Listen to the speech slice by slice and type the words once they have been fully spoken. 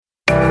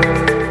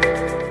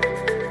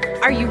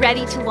Are you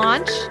ready to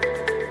launch?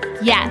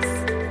 Yes,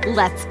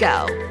 let's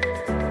go.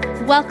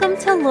 Welcome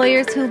to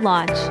Lawyers Who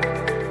Launch,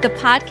 the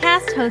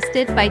podcast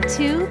hosted by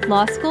two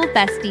law school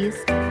besties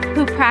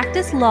who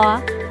practice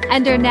law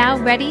and are now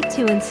ready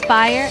to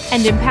inspire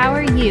and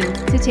empower you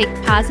to take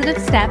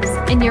positive steps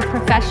in your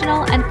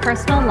professional and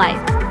personal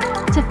life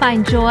to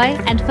find joy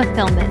and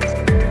fulfillment.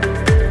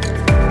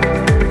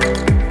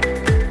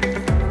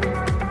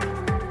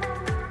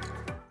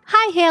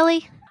 Hi,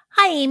 Haley.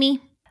 Hi,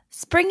 Amy.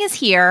 Spring is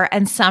here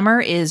and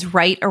summer is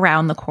right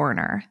around the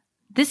corner.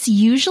 This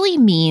usually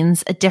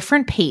means a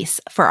different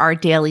pace for our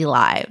daily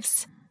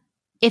lives.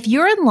 If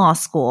you're in law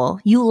school,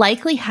 you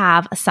likely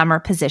have a summer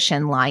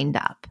position lined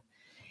up.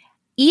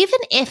 Even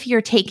if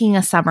you're taking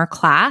a summer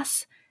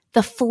class,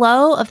 the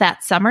flow of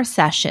that summer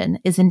session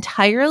is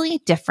entirely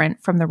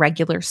different from the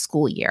regular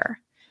school year.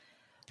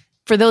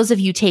 For those of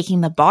you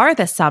taking the bar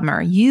this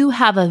summer, you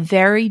have a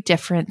very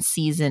different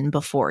season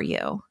before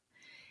you.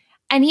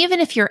 And even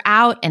if you're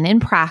out and in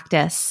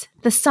practice,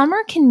 the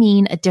summer can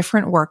mean a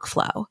different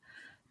workflow,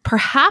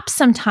 perhaps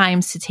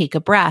sometimes to take a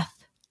breath,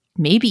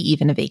 maybe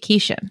even a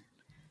vacation.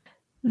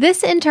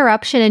 This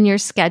interruption in your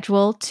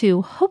schedule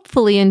to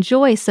hopefully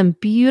enjoy some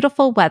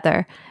beautiful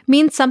weather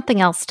means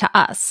something else to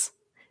us.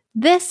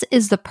 This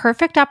is the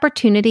perfect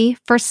opportunity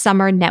for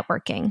summer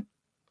networking.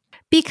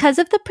 Because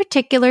of the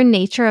particular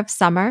nature of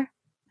summer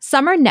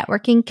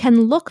networking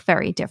can look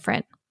very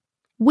different.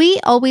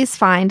 We always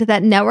find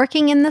that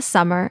networking in the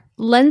summer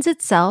lends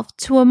itself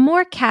to a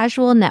more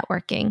casual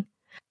networking,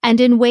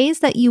 and in ways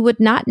that you would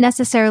not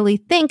necessarily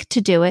think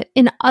to do it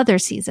in other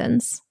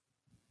seasons.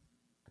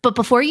 But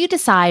before you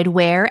decide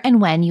where and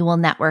when you will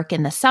network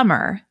in the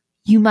summer,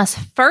 you must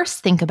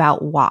first think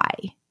about why.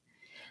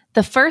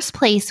 The first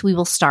place we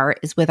will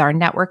start is with our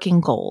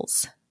networking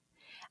goals.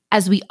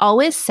 As we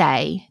always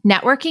say,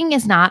 networking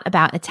is not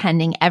about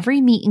attending every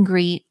meet and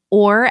greet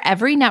or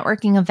every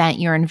networking event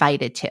you're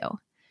invited to.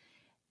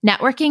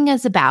 Networking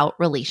is about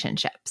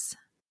relationships.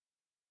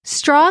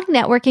 Strong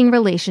networking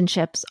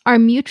relationships are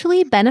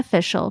mutually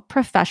beneficial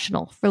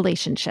professional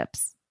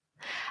relationships.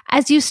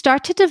 As you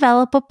start to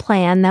develop a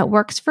plan that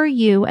works for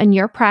you and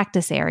your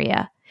practice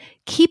area,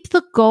 keep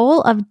the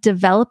goal of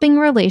developing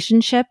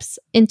relationships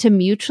into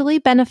mutually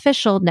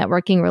beneficial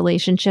networking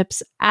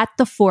relationships at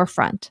the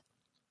forefront.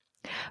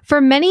 For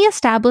many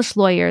established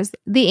lawyers,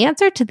 the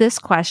answer to this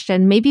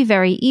question may be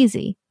very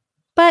easy,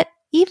 but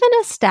even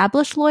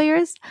established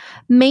lawyers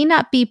may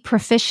not be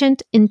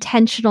proficient,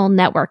 intentional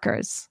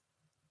networkers.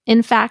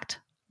 In fact,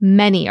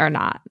 many are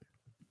not.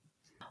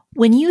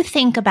 When you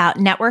think about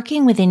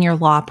networking within your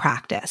law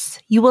practice,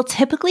 you will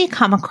typically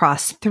come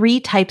across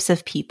three types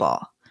of people: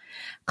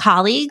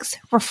 colleagues,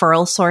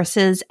 referral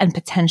sources, and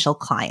potential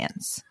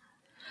clients.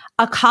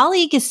 A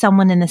colleague is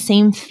someone in the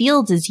same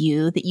field as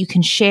you that you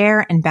can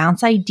share and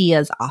bounce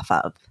ideas off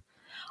of.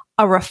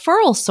 A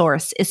referral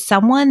source is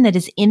someone that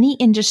is in the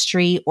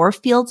industry or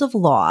fields of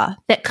law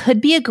that could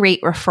be a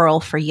great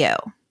referral for you.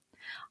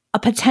 A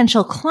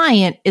potential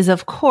client is,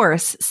 of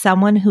course,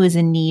 someone who is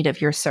in need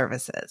of your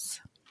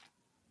services.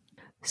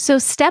 So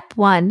step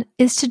one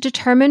is to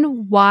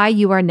determine why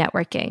you are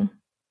networking.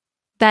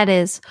 That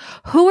is,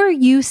 who are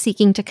you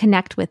seeking to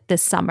connect with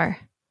this summer?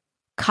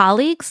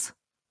 Colleagues,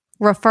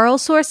 referral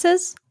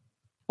sources,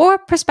 or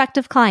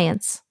prospective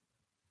clients?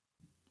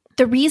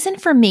 The reason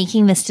for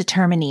making this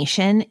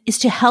determination is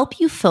to help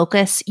you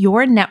focus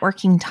your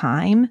networking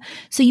time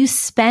so you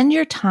spend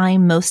your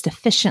time most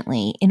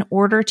efficiently in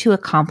order to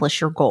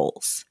accomplish your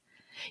goals.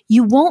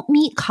 You won't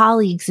meet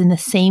colleagues in the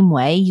same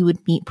way you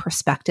would meet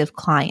prospective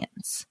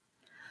clients.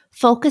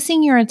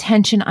 Focusing your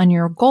attention on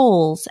your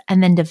goals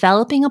and then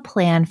developing a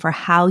plan for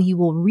how you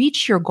will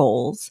reach your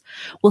goals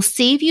will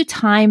save you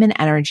time and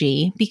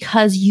energy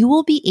because you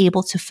will be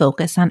able to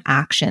focus on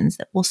actions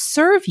that will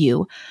serve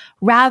you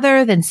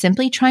rather than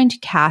simply trying to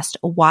cast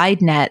a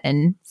wide net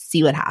and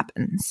see what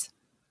happens.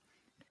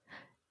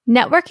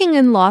 Networking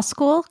in law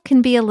school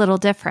can be a little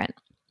different.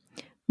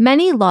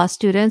 Many law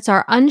students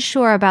are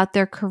unsure about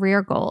their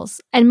career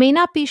goals and may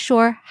not be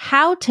sure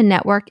how to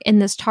network in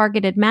this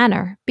targeted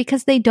manner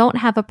because they don't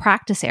have a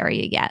practice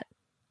area yet.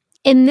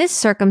 In this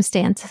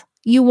circumstance,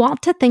 you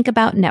want to think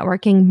about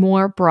networking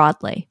more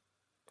broadly.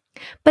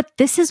 But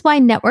this is why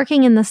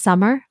networking in the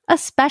summer,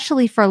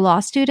 especially for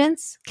law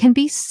students, can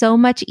be so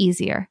much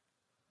easier.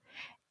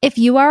 If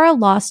you are a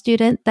law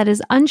student that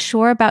is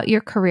unsure about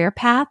your career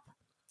path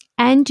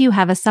and you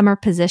have a summer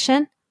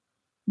position,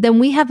 then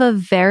we have a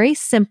very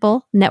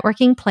simple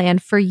networking plan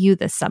for you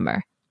this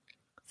summer.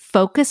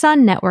 Focus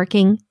on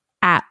networking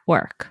at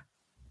work.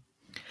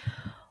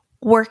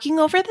 Working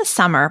over the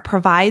summer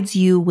provides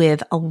you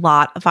with a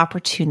lot of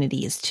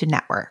opportunities to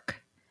network.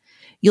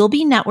 You'll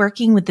be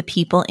networking with the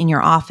people in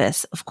your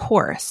office, of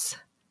course,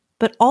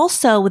 but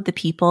also with the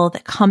people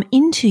that come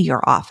into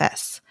your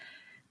office,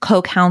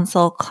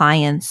 co-counsel,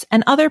 clients,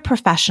 and other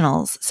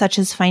professionals such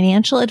as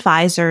financial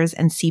advisors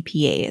and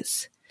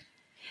CPAs.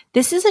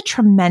 This is a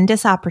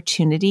tremendous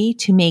opportunity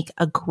to make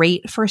a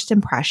great first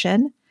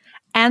impression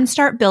and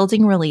start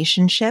building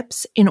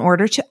relationships in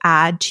order to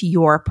add to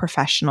your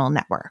professional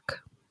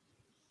network.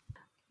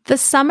 The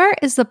summer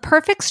is the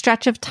perfect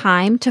stretch of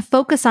time to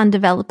focus on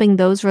developing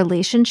those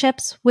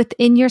relationships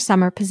within your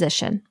summer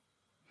position.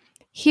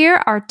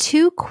 Here are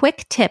 2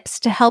 quick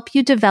tips to help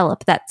you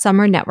develop that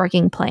summer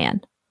networking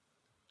plan.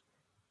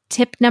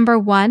 Tip number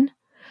 1,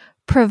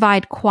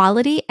 provide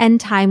quality and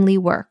timely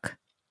work.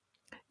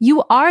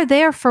 You are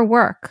there for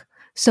work,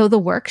 so the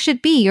work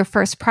should be your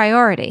first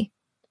priority.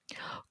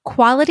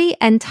 Quality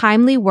and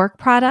timely work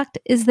product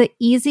is the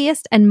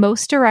easiest and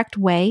most direct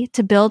way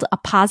to build a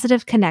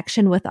positive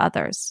connection with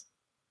others.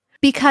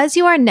 Because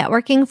you are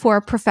networking for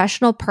a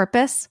professional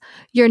purpose,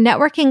 your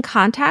networking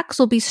contacts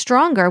will be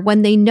stronger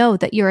when they know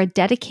that you're a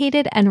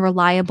dedicated and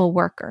reliable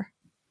worker.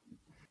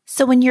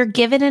 So when you're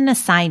given an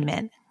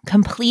assignment,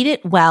 complete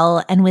it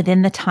well and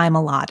within the time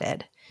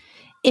allotted.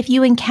 If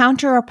you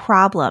encounter a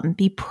problem,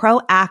 be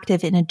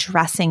proactive in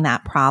addressing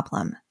that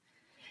problem.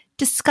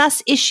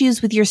 Discuss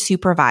issues with your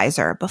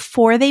supervisor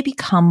before they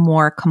become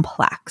more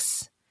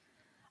complex.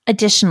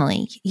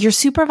 Additionally, your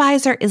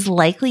supervisor is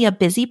likely a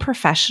busy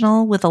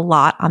professional with a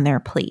lot on their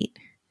plate.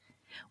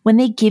 When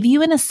they give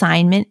you an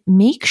assignment,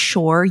 make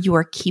sure you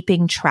are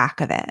keeping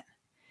track of it.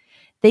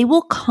 They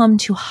will come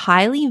to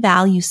highly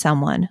value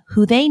someone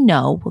who they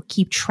know will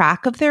keep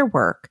track of their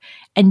work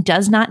and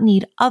does not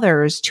need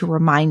others to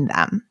remind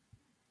them.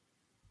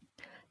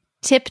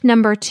 Tip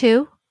number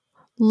 2,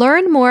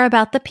 learn more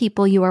about the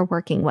people you are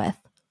working with.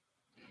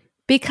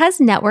 Because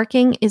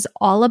networking is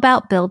all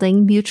about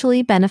building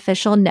mutually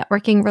beneficial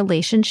networking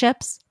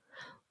relationships,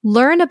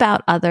 learn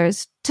about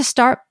others to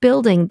start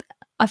building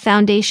a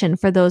foundation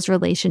for those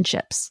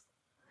relationships.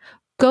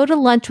 Go to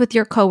lunch with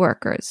your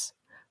coworkers.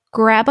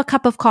 Grab a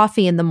cup of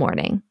coffee in the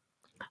morning.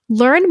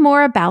 Learn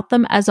more about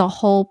them as a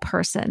whole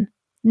person,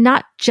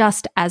 not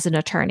just as an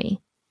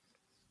attorney.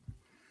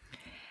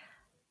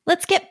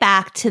 Let's get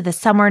back to the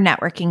summer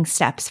networking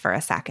steps for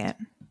a second.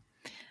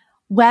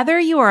 Whether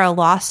you are a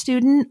law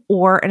student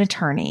or an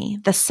attorney,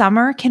 the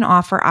summer can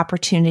offer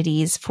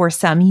opportunities for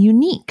some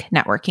unique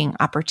networking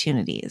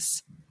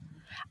opportunities.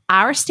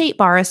 Our State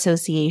Bar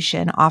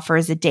Association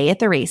offers a day at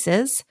the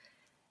races,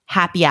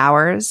 happy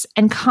hours,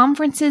 and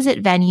conferences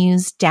at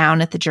venues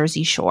down at the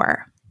Jersey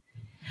Shore.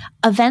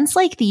 Events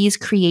like these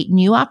create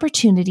new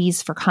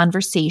opportunities for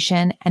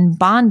conversation and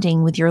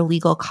bonding with your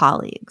legal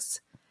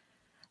colleagues.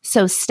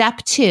 So step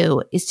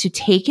 2 is to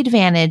take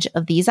advantage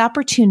of these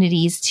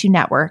opportunities to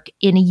network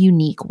in a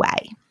unique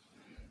way.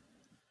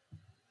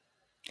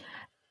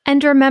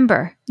 And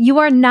remember, you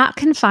are not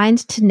confined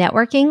to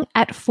networking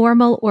at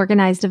formal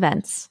organized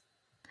events.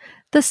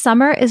 The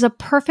summer is a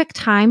perfect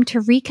time to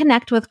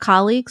reconnect with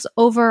colleagues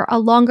over a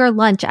longer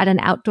lunch at an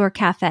outdoor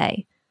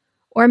cafe,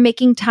 or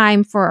making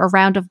time for a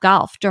round of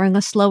golf during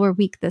a slower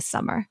week this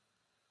summer.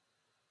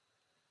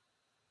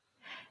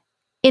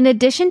 In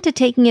addition to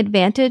taking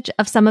advantage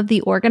of some of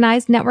the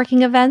organized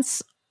networking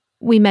events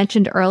we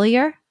mentioned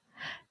earlier,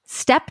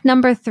 step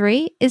number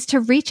 3 is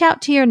to reach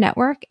out to your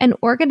network and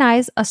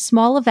organize a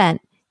small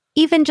event,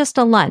 even just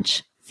a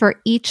lunch,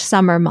 for each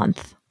summer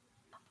month.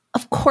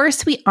 Of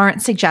course, we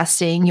aren't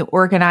suggesting you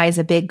organize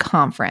a big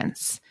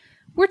conference.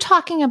 We're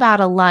talking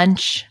about a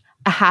lunch,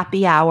 a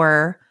happy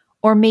hour,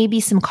 or maybe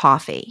some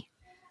coffee.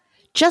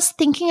 Just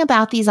thinking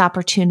about these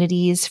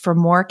opportunities for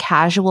more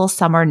casual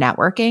summer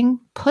networking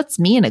puts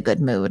me in a good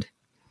mood.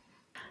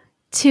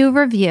 To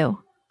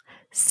review,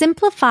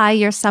 simplify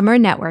your summer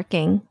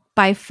networking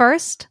by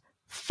first,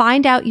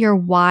 find out your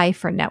why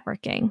for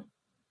networking.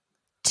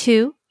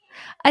 2,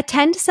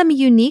 attend some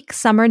unique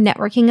summer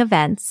networking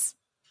events.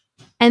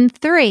 And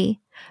 3,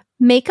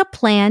 make a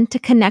plan to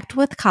connect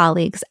with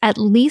colleagues at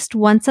least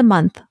once a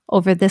month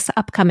over this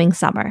upcoming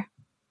summer.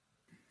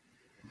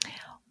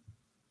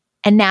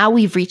 And now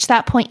we've reached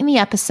that point in the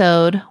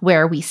episode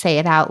where we say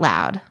it out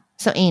loud.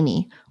 So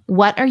Amy,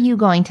 what are you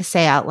going to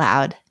say out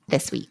loud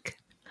this week?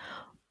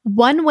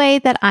 One way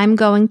that I'm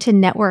going to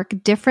network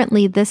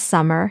differently this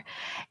summer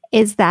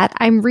is that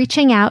I'm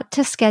reaching out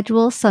to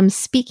schedule some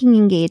speaking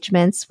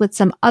engagements with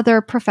some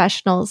other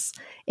professionals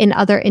in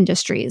other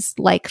industries,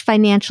 like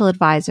financial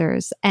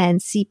advisors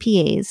and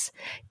CPAs,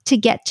 to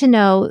get to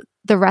know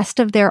the rest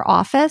of their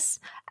office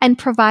and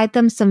provide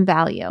them some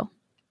value.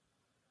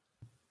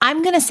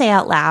 I'm going to say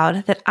out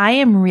loud that I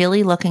am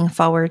really looking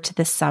forward to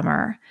this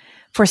summer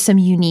for some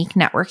unique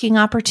networking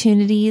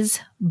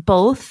opportunities,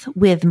 both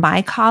with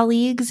my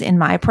colleagues in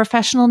my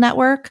professional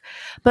network,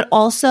 but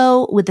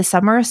also with the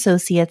summer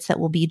associates that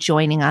will be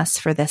joining us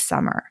for this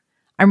summer.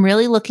 I'm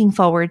really looking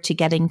forward to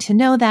getting to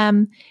know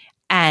them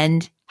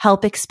and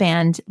help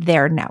expand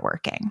their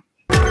networking.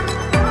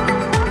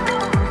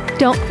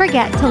 Don't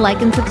forget to like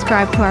and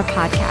subscribe to our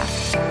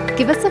podcast.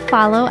 Give us a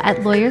follow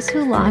at Lawyers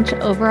Who Launch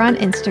over on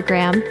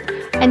Instagram,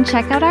 and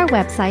check out our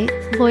website,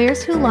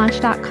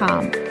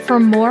 lawyerswholaunch.com, for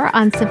more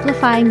on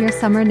simplifying your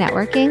summer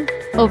networking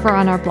over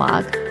on our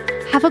blog.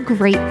 Have a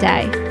great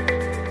day.